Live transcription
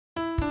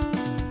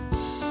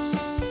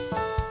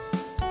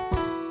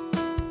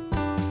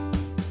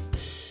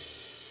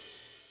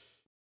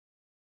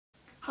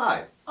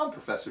Hi, I'm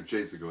Professor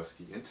Jay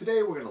Zagorsky, and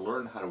today we're going to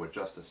learn how to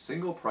adjust a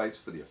single price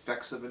for the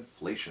effects of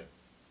inflation.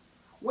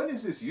 When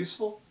is this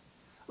useful?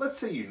 Let's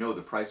say you know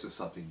the price of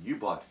something you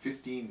bought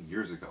 15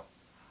 years ago.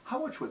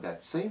 How much would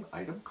that same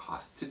item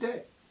cost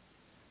today?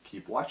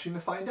 Keep watching to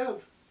find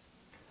out.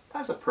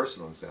 As a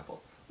personal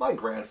example, my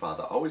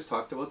grandfather always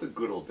talked about the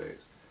good old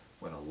days,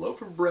 when a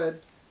loaf of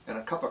bread and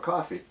a cup of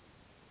coffee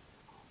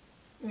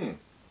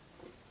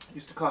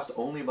used to cost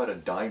only about a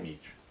dime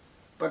each.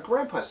 But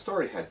Grandpa's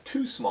story had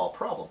two small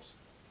problems.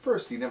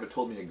 First, he never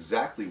told me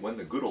exactly when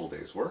the good old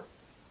days were.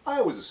 I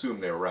always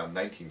assumed they were around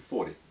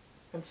 1940.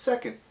 And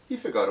second, he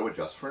forgot to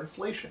adjust for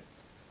inflation.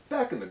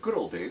 Back in the good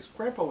old days,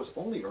 Grandpa was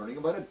only earning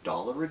about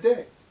 $1 a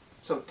day.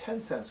 So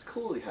 10 cents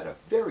clearly had a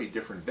very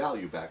different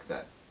value back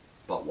then.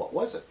 But what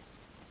was it?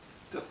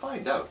 To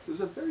find out,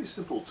 there's a very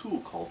simple tool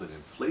called an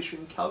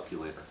inflation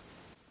calculator.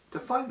 To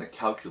find the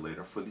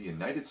calculator for the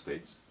United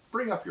States,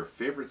 bring up your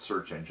favorite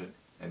search engine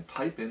and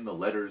type in the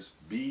letters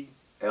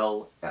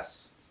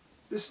BLS.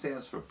 This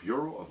stands for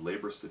Bureau of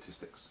Labor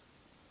Statistics.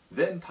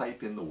 Then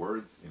type in the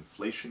words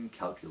inflation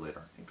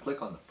calculator and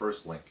click on the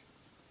first link.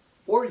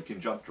 Or you can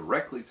jump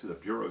directly to the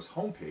Bureau's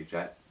homepage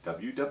at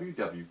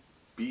www.bls.gov.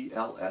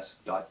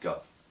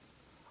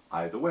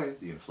 Either way,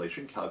 the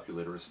inflation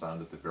calculator is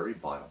found at the very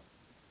bottom.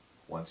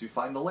 Once you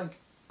find the link,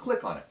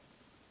 click on it.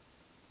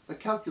 The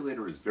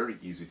calculator is very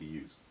easy to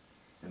use.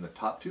 In the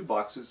top two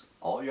boxes,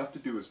 all you have to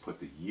do is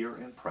put the year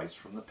and price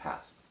from the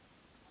past.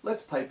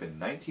 Let's type in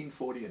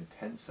 1940 and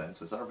 10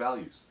 cents as our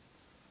values.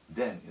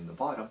 Then, in the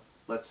bottom,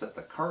 let's set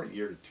the current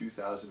year to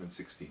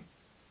 2016.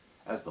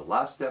 As the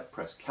last step,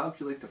 press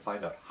calculate to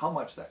find out how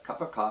much that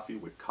cup of coffee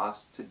would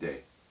cost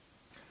today.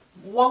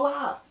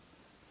 Voila!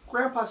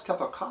 Grandpa's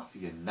cup of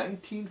coffee in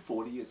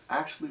 1940 is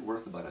actually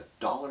worth about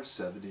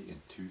 $1.70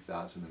 in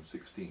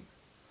 2016.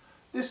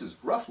 This is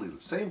roughly the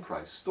same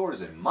price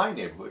stores in my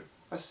neighborhood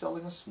are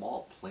selling a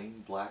small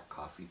plain black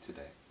coffee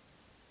today.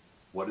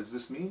 What does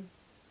this mean?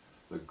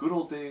 The good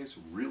old days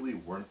really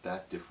weren't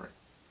that different,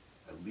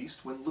 at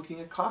least when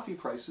looking at coffee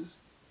prices.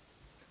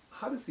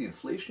 How does the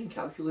inflation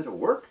calculator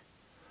work?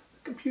 The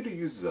computer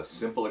uses a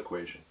simple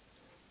equation.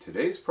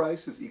 Today's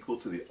price is equal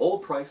to the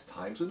old price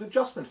times an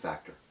adjustment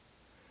factor.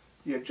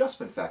 The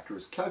adjustment factor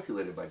is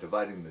calculated by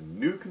dividing the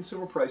new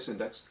consumer price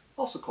index,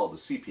 also called the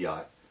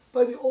CPI,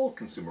 by the old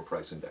consumer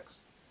price index.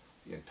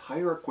 The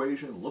entire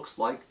equation looks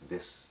like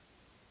this.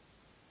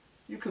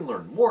 You can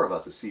learn more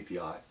about the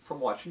CPI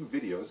from watching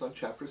videos on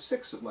Chapter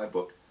 6 of my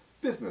book,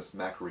 Business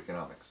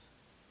Macroeconomics.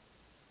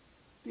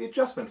 The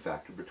adjustment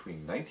factor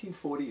between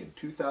 1940 and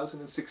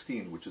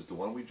 2016, which is the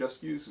one we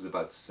just used, is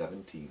about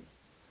 17.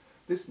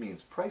 This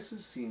means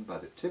prices seen by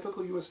the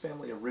typical U.S.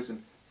 family have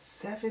risen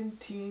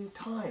 17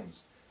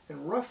 times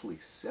in roughly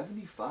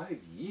 75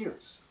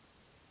 years.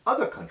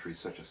 Other countries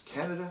such as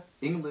Canada,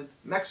 England,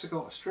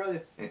 Mexico,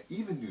 Australia, and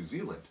even New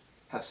Zealand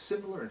have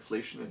similar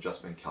inflation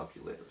adjustment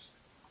calculators.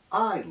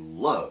 I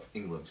love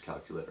England's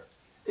calculator.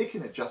 It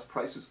can adjust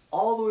prices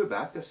all the way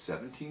back to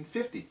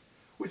 1750,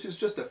 which is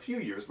just a few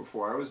years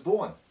before I was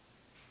born.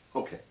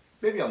 Okay,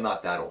 maybe I'm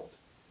not that old.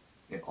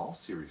 In all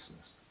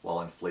seriousness, while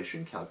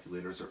inflation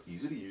calculators are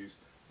easy to use,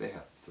 they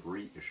have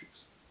three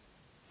issues.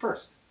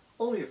 First,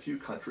 only a few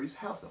countries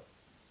have them.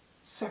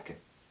 Second,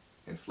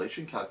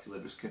 inflation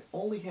calculators can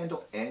only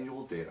handle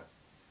annual data.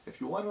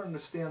 If you want to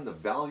understand the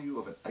value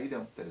of an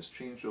item that has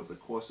changed over the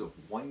course of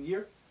 1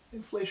 year,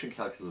 inflation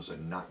calculators are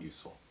not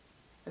useful.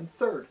 And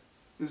third,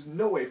 there's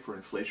no way for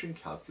inflation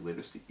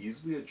calculators to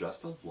easily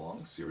adjust a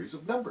long series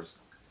of numbers.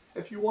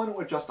 If you want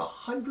to adjust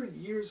 100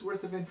 years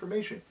worth of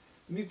information,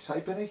 you need to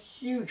type in a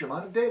huge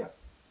amount of data.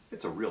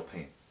 It's a real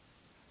pain.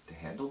 To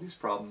handle these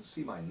problems,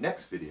 see my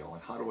next video on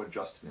how to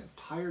adjust an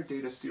entire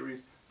data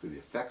series for the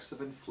effects of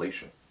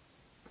inflation.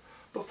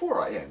 Before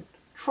I end,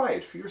 try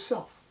it for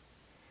yourself.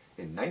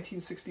 In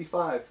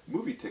 1965,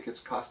 movie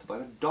tickets cost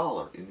about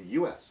 $1 in the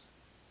US.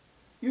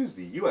 Use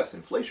the US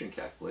inflation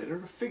calculator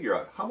to figure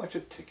out how much a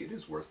ticket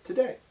is worth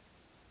today.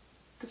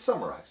 To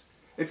summarize,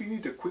 if you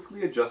need to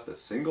quickly adjust a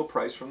single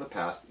price from the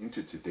past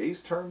into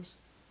today's terms,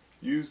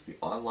 use the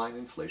online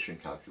inflation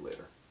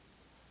calculator.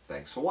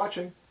 Thanks for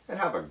watching and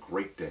have a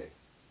great day.